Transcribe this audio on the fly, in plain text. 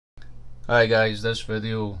Hi guys, this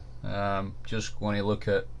video just going to look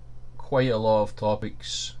at quite a lot of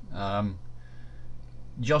topics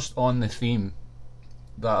just on the theme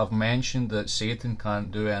that I've mentioned that Satan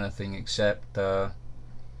can't do anything except that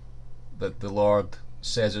the Lord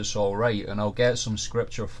says it's alright, and I'll get some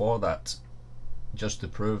scripture for that just to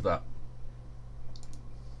prove that.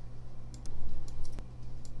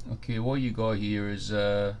 Okay, what you got here is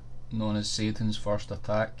known as Satan's first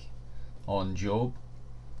attack on Job.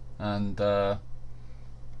 And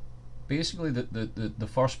basically the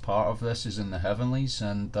first part of this is in the heavenlies,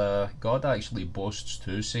 and God actually boasts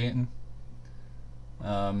to Satan,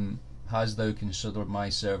 has thou considered my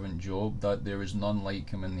servant Job, that there is none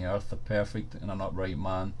like him in the earth, a perfect and an upright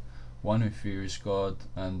man, one who fears God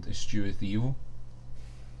and escheweth evil.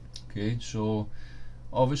 Okay, so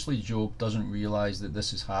obviously Job doesn't realise that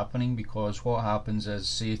this is happening, because what happens is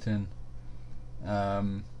Satan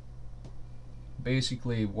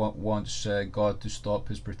basically wants God to stop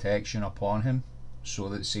his protection upon him so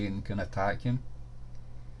that Satan can attack him,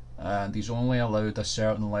 and he's only allowed a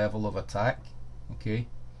certain level of attack. Okay,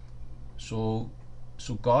 so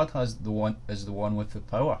God is the one with the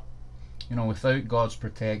power. You know, without God's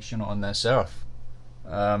protection on this earth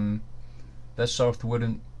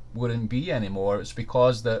wouldn't be anymore. It's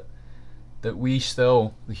because that we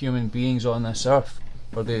still, the human beings on this earth,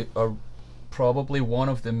 are probably one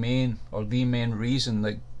of the main, or the main reason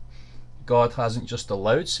that God hasn't just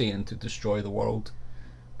allowed Satan to destroy the world,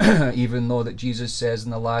 even though that Jesus says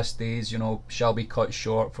in the last days, you know, shall be cut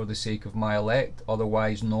short for the sake of my elect,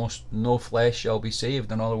 otherwise no flesh shall be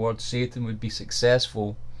saved. In other words, Satan would be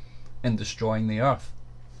successful in destroying the earth.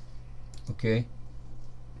 Okay,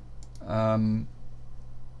 and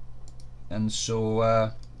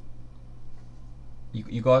so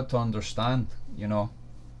you got to understand, you know,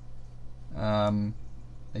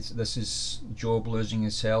 this is Job losing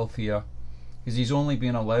his health here, because he's only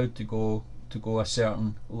been allowed to go a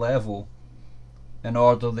certain level in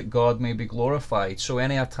order that God may be glorified. So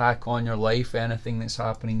any attack on your life, anything that's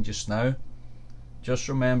happening just now, just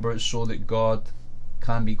remember it's so that God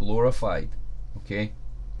can be glorified. Okay,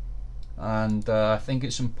 and I think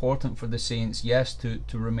it's important for the saints, yes, to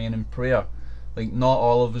remain in prayer. Like, not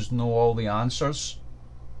all of us know all the answers,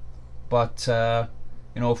 but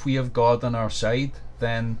you know, if we have God on our side,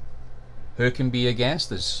 then who can be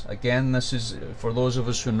against us? Again, this is for those of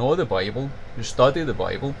us who know the Bible, who study the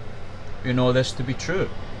Bible, who know this to be true.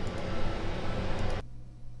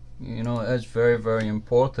 You know, it's very, very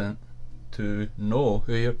important to know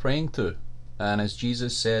who you're praying to. And as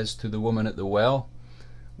Jesus says to the woman at the well,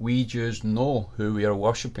 we Jews know who we are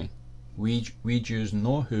worshipping. We Jews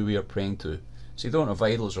know who we are praying to. So they don't have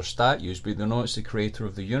idols or statues, but they know it's the creator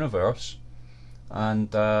of the universe.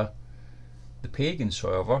 And the pagans,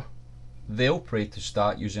 however, they'll pray to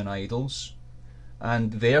statues and idols,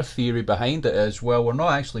 and their theory behind it is, well, we're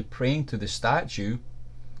not actually praying to the statue,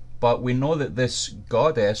 but we know that this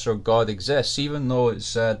goddess or god exists, even though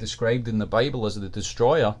it's described in the Bible as the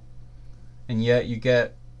destroyer. And yet you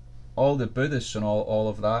get all the Buddhists and all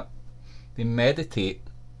of that, they meditate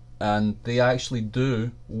and they actually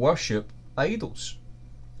do worship idols,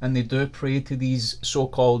 and they do pray to these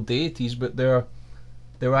so-called deities, but they're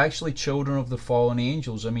actually children of the fallen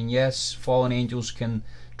angels. I mean, yes, fallen angels can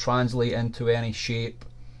translate into any shape,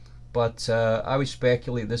 but I would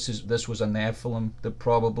speculate this was a Nephilim that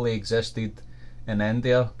probably existed in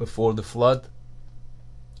India before the flood.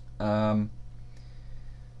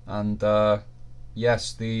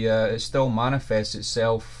 Yes, it still manifests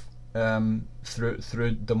itself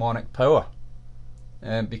through demonic power,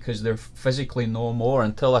 because they're physically no more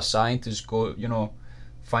until a scientist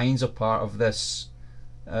finds a part of this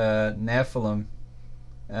Nephilim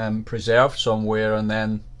preserved somewhere, and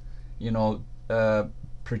then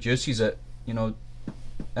produces it in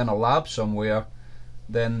a lab somewhere.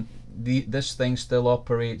 Then this thing still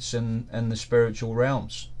operates in the spiritual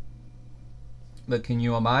realms. But can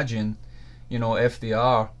you imagine, if they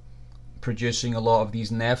are producing a lot of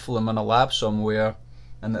these Nephilim in a lab somewhere,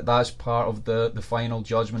 and that's part of the final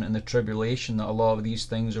judgment and the tribulation, that a lot of these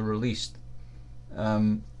things are released.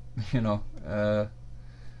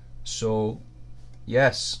 So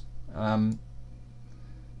yes,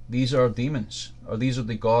 these are demons, or these are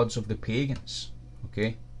the gods of the pagans.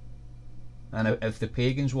 Okay, and if the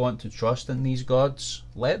pagans want to trust in these gods,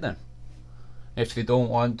 let them. If they don't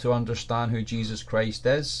want to understand who Jesus Christ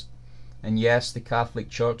is, and yes, the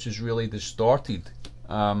Catholic Church is really distorted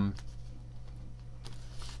how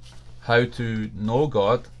to know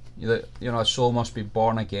God. A soul must be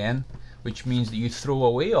born again, which means that you throw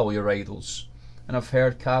away all your idols. And I've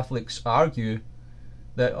heard Catholics argue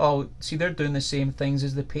that, oh, see, they're doing the same things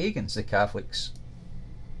as the pagans, the Catholics.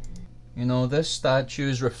 You know, this statue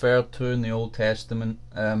is referred to in the Old Testament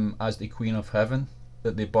as the Queen of Heaven,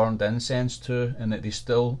 that they burned incense to, and that they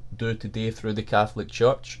still do today through the Catholic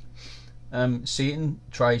Church. Satan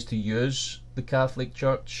tries to use the Catholic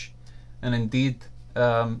Church, and indeed,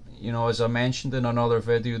 you know, as I mentioned in another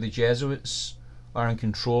video, the Jesuits are in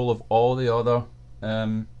control of all the other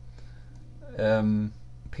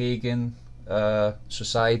pagan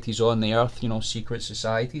societies on the earth, you know, secret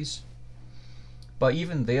societies. But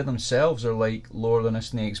even they themselves are like lower than a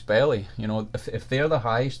snake's belly. You know, if they're the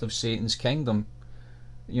highest of Satan's kingdom,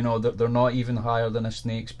 you know, they're not even higher than a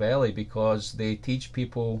snake's belly, because they teach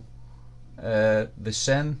people the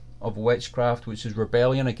sin of witchcraft, which is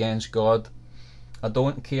rebellion against God. I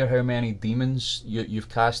don't care how many demons you've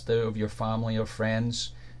cast out of your family or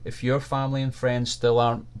friends. If your family and friends still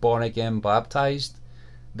aren't born again baptized,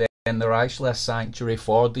 then they're actually a sanctuary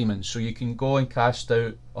for demons. So you can go and cast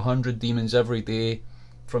out 100 demons every day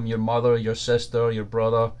from your mother, your sister, your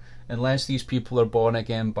brother. Unless these people are born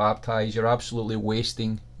again baptized, you're absolutely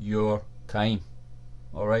wasting your time.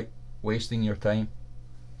 Alright? Wasting your time.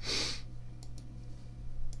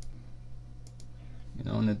 You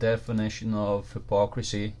know, and the definition of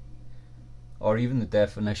hypocrisy, or even the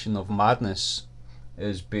definition of madness,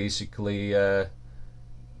 is basically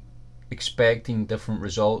expecting different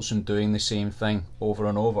results and doing the same thing over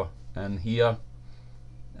and over. And here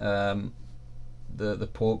the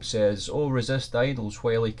Pope says, oh, resist idols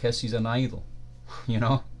while he kisses an idol. You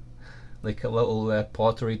know, like a little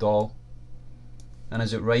pottery doll. And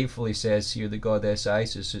as it rightfully says here, the goddess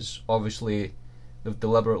Isis is obviously, they've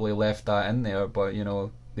deliberately left that in there, but you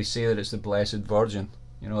know, they say that it's the Blessed Virgin.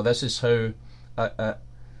 You know, this is how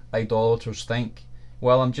idolaters think.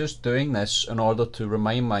 Well, I'm just doing this in order to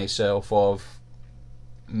remind myself of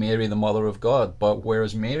Mary, the Mother of God. But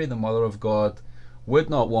whereas Mary, the Mother of God, would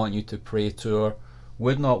not want you to pray to her,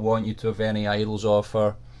 would not want you to have any idols of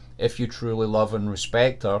her, if you truly love and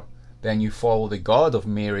respect her, then you follow the God of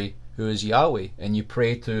Mary, who is Yahweh, and you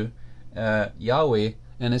pray to Yahweh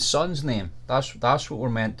in his son's name. That's what we're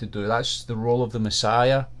meant to do. That's the role of the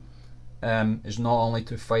Messiah, is not only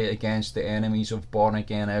to fight against the enemies of born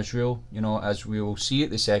again Israel, you know, as we will see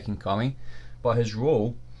at the second coming, but his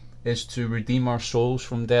role is to redeem our souls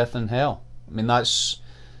from death and hell. I mean, that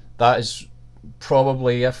is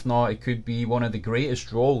probably, if not, it could be one of the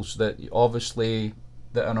greatest roles, that obviously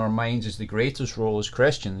that in our minds is the greatest role as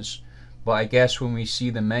Christians. But I guess when we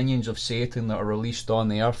see the minions of Satan that are released on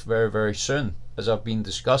the earth very, very soon, as I've been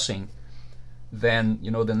discussing, then,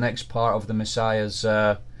 you know, the next part of the Messiah's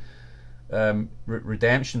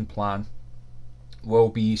redemption plan will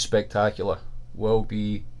be spectacular, will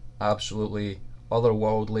be absolutely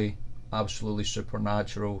otherworldly, absolutely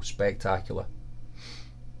supernatural, spectacular.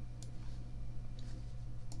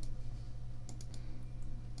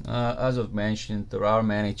 As I've mentioned, there are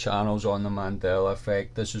many channels on the Mandela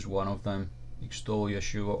Effect. This is one of them. Extol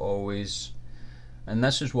Yeshua always. And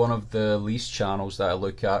this is one of the least channels that I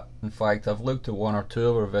look at. In fact, I've looked at one or two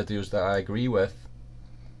of her videos that I agree with.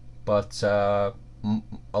 But a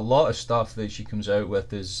lot of stuff that she comes out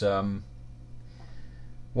with is,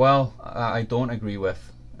 well, I don't agree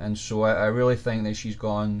with. And so I really think that she's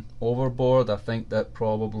gone overboard. I think that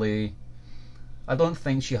probably, I don't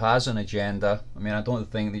think she has an agenda. I mean, I don't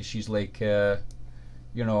think that she's like, you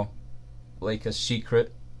know, like a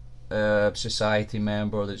secret society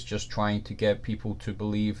member that's just trying to get people to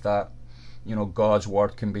believe that, you know, God's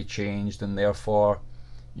word can be changed, and therefore,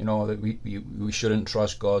 you know, that we shouldn't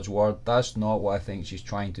trust God's word. That's not what I think she's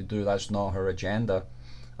trying to do. That's not her agenda.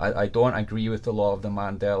 I don't agree with a lot of the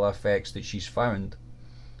Mandela effects that she's found,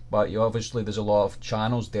 but obviously there's a lot of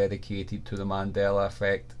channels dedicated to the Mandela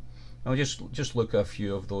effect. I'll just look at a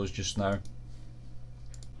few of those just now.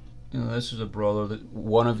 You know, this is a brother that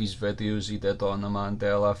one of his videos he did on the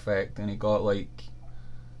Mandela effect, and he got like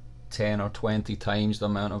 10 or 20 times the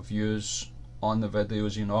amount of views on the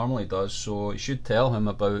videos he normally does. So it should tell him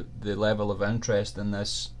about the level of interest in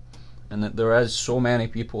this, and that there is so many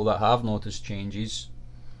people that have noticed changes.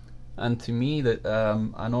 And to me, that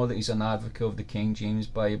I know that he's an advocate of the King James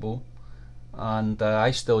Bible, and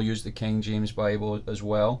I still use the King James Bible as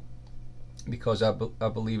well, because I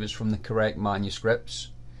believe it's from the correct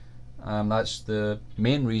manuscripts. That's the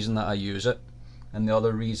main reason that I use it, and the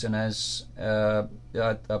other reason is I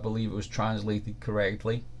believe it was translated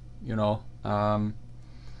correctly, you know.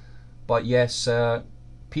 But yes,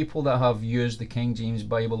 people that have used the King James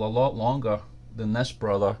Bible a lot longer than this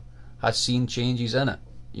brother has seen changes in it,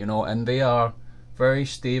 you know, and they are very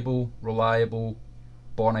stable, reliable,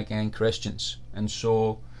 born again Christians. And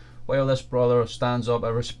so while this brother stands up, I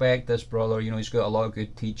respect this brother, you know, he's got a lot of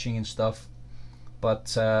good teaching and stuff,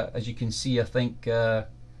 but as you can see, I think this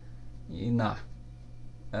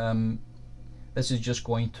is just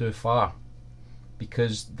going too far,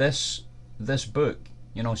 because this book,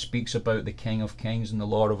 you know, speaks about the King of Kings and the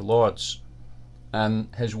Lord of Lords, and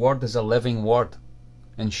his word is a living word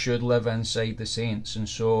and should live inside the saints. And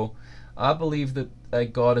so I believe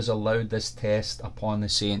that God has allowed this test upon the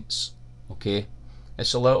saints. Okay,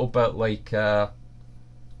 it's a little bit like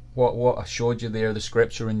what I showed you there, the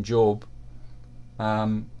scripture in Job.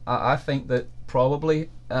 I think that probably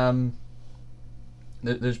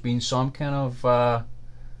there's been some kind of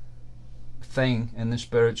thing in the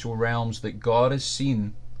spiritual realms that God has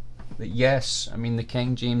seen that, yes, I mean, the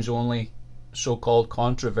King James only so-called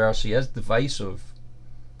controversy is divisive,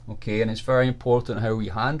 okay, and it's very important how we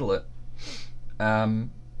handle it,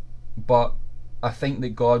 but I think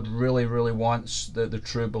that God really wants the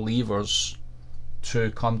true believers to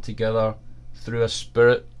come together through a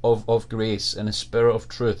spirit of grace and a spirit of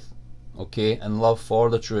truth, okay, and love for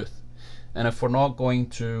the truth. And if we're not going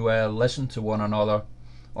to listen to one another,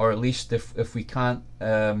 or at least if we can't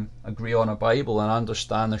agree on a Bible and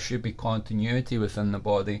understand there should be continuity within the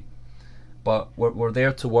body, but we're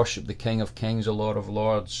there to worship the King of Kings, the Lord of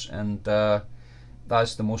Lords, and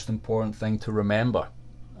that's the most important thing to remember.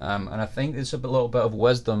 And I think there's a little bit of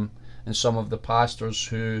wisdom in some of the pastors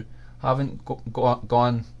who haven't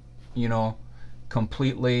gone, you know,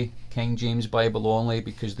 completely King James Bible only,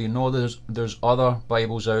 because they know there's other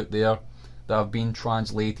Bibles out there that have been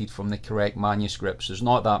translated from the correct manuscripts. There's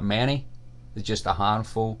not that many, there's just a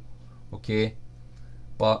handful, okay?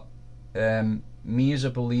 But me as a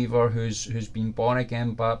believer who's been born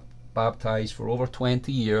again, baptized for over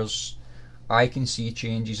 20 years, I can see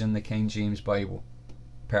changes in the King James Bible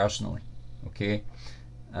personally, okay?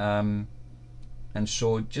 And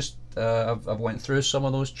so just I've went through some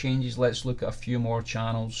of those changes. Let's look at a few more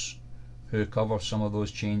channels who cover some of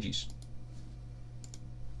those changes.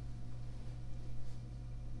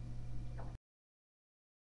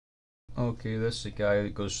 Okay, this is a guy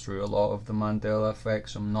that goes through a lot of the Mandela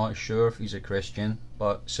effects. I'm not sure if he's a Christian,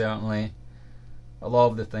 but certainly a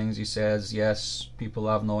lot of the things he says, yes, people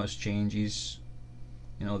have noticed changes.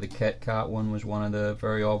 You know, the Kit Kat one was one of the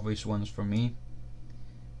very obvious ones for me,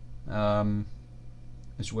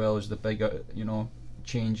 as well as the bigger, you know,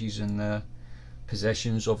 changes in the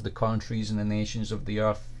positions of the countries and the nations of the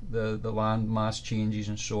earth, the land mass changes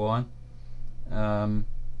and so on.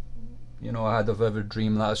 You know, I had a vivid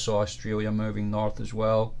dream that I saw Australia moving north as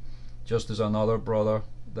well, just as another brother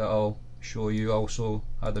that I'll show you also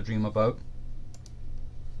had a dream about.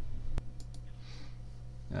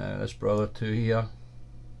 This brother too here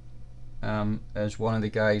is one of the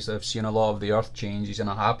guys that I've seen a lot of the earth changes, and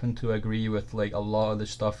I happen to agree with like a lot of the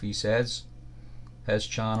stuff he says. His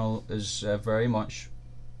channel is very much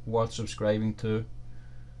worth subscribing to,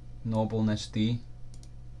 Nobleness D.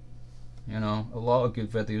 You know, a lot of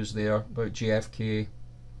good videos there about JFK.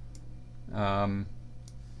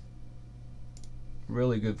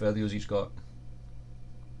 Really good videos he's got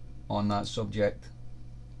on that subject.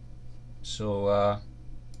 So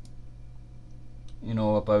you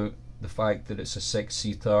know, about the fact that it's a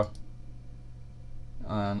 6-seater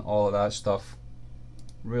and all of that stuff.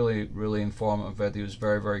 Really informative videos,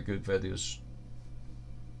 very good videos.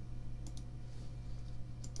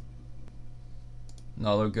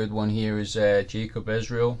 Another good one here is Jacob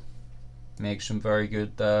Israel. Makes some very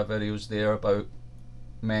good videos there about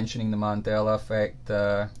mentioning the Mandela effect.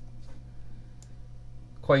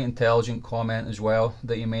 Quite intelligent comment as well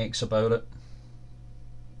that he makes about it.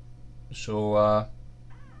 So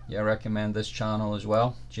yeah, I recommend this channel as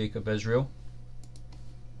well, Jacob Israel.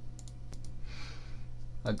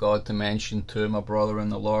 I got to mention too, my brother in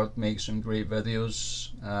the Lord makes some great videos.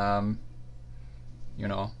 You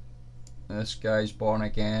know, this guy's born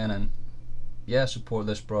again, and yeah, support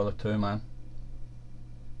this brother too, man.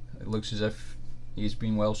 It looks as if he's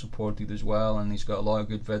been well supported as well, and he's got a lot of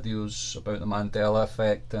good videos about the Mandela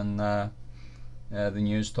effect and the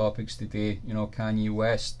news topics today. You know, Kanye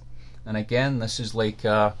West. And again, this is like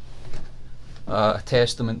a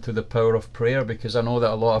testament to the power of prayer, because I know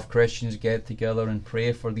that a lot of Christians get together and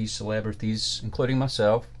pray for these celebrities, including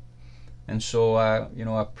myself. And so you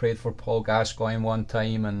know, I prayed for Paul Gascoigne one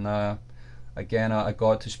time, and again I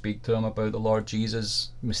got to speak to him about the Lord Jesus.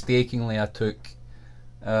 Mistakenly I took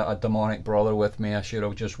a demonic brother with me. I should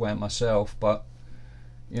have just went myself, but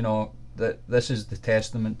you know, this is the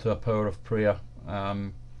testament to a power of prayer,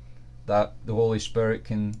 that the Holy Spirit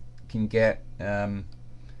can get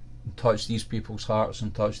touch these people's hearts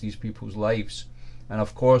and touch these people's lives. and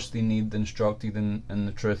of course they need instructed in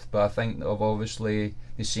the truth, but I think that obviously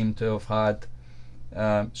they seem to have had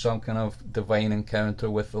some kind of divine encounter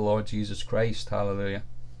with the Lord Jesus Christ. Hallelujah.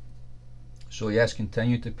 So yes,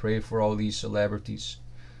 continue to pray for all these celebrities.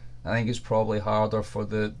 I think it's probably harder for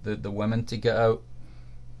the women to get out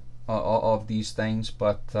of these things,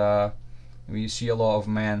 but you see a lot of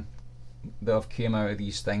men that have came out of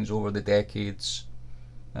these things over the decades,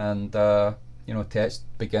 and you know,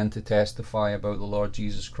 begin to testify about the Lord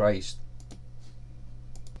Jesus Christ.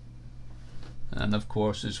 And of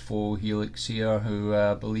course his foe Helix here, who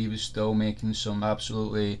I believe is still making some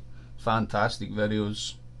absolutely fantastic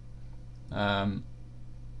videos,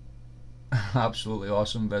 absolutely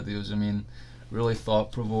awesome videos. I mean, really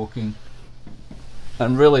thought-provoking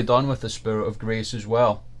and really done with the spirit of grace as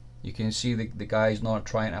well. You can see the guy's not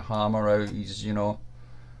trying to hammer out, he's, you know,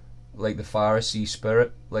 like the Pharisee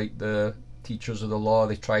spirit, like the teachers of the law,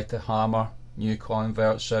 they try to hammer new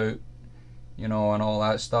converts out, you know, and all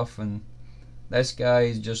that stuff. And this guy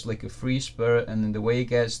is just like a free spirit, and the way he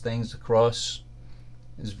gets things across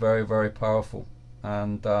is very, very powerful.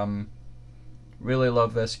 And really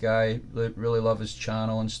love this guy, really love his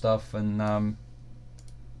channel and stuff. And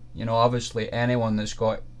you know, obviously anyone that's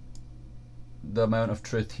got the amount of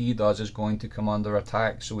truth he does is going to come under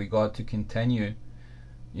attack, so we got to continue,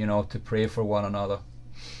 you know, to pray for one another.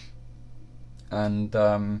 And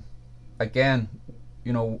again,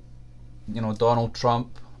 you know, Donald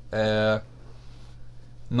Trump,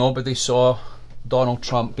 nobody saw Donald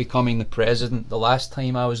Trump becoming the president. The last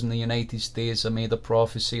time I was in the United States, I made a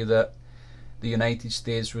prophecy that the United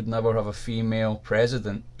States would never have a female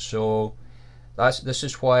president. So this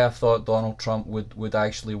is why I thought Donald Trump would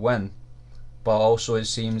actually win. But also it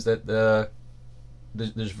seems that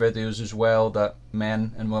there's videos as well that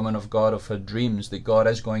men and women of God have had dreams that God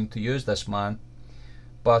is going to use this man.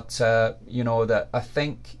 But you know, that I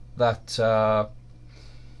think that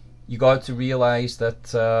you got to realize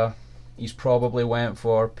that he's probably went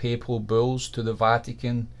for papal bulls to the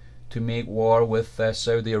Vatican to make war with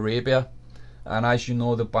Saudi Arabia. And as you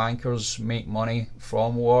know, the bankers make money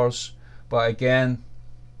from wars. But again,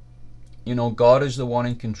 you know, God is the one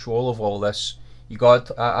in control of all this.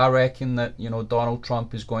 I reckon that, you know, Donald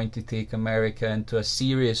Trump is going to take America into a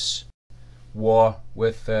serious war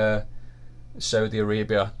with Saudi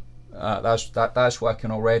Arabia. That's what I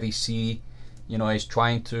can already see. You know, he's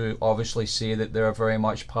trying to obviously say that they're very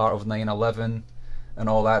much part of 9/11 and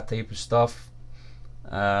all that type of stuff.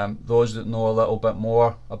 Those that know a little bit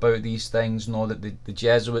more about these things know that the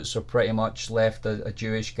Jesuits are pretty much left a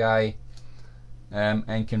Jewish guy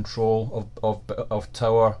in control of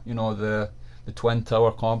Tower, you know, the Twin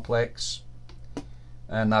Tower complex,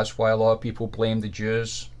 and that's why a lot of people blame the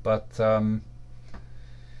Jews. But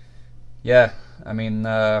yeah, I mean,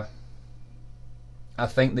 I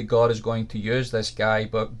think that God is going to use this guy,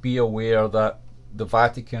 but be aware that the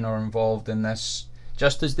Vatican are involved in this,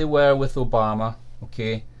 just as they were with Obama.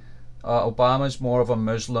 Okay, Obama's more of a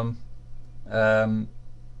Muslim, and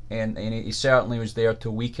he certainly was there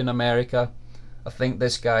to weaken America. I think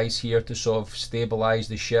this guy's here to sort of stabilize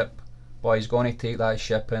the ship, but he's going to take that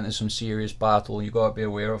ship into some serious battle. You got to be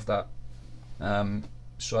aware of that.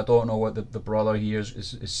 So I don't know what the brother here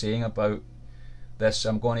is saying about this.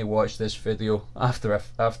 I'm going to watch this video after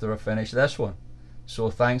I finish this one.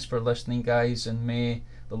 So thanks for listening, guys, and may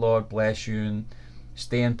the Lord bless you, and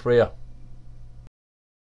stay in prayer.